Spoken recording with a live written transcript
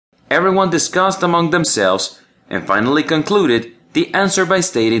Everyone discussed among themselves and finally concluded the answer by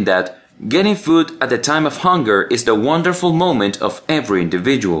stating that getting food at the time of hunger is the wonderful moment of every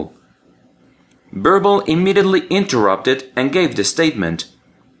individual. Birbal immediately interrupted and gave the statement,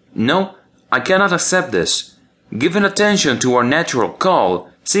 "No, I cannot accept this. Giving attention to our natural call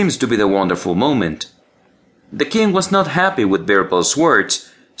seems to be the wonderful moment." The king was not happy with Birbal's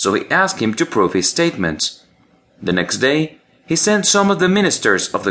words, so he asked him to prove his statements. The next day, he sent some of the ministers of the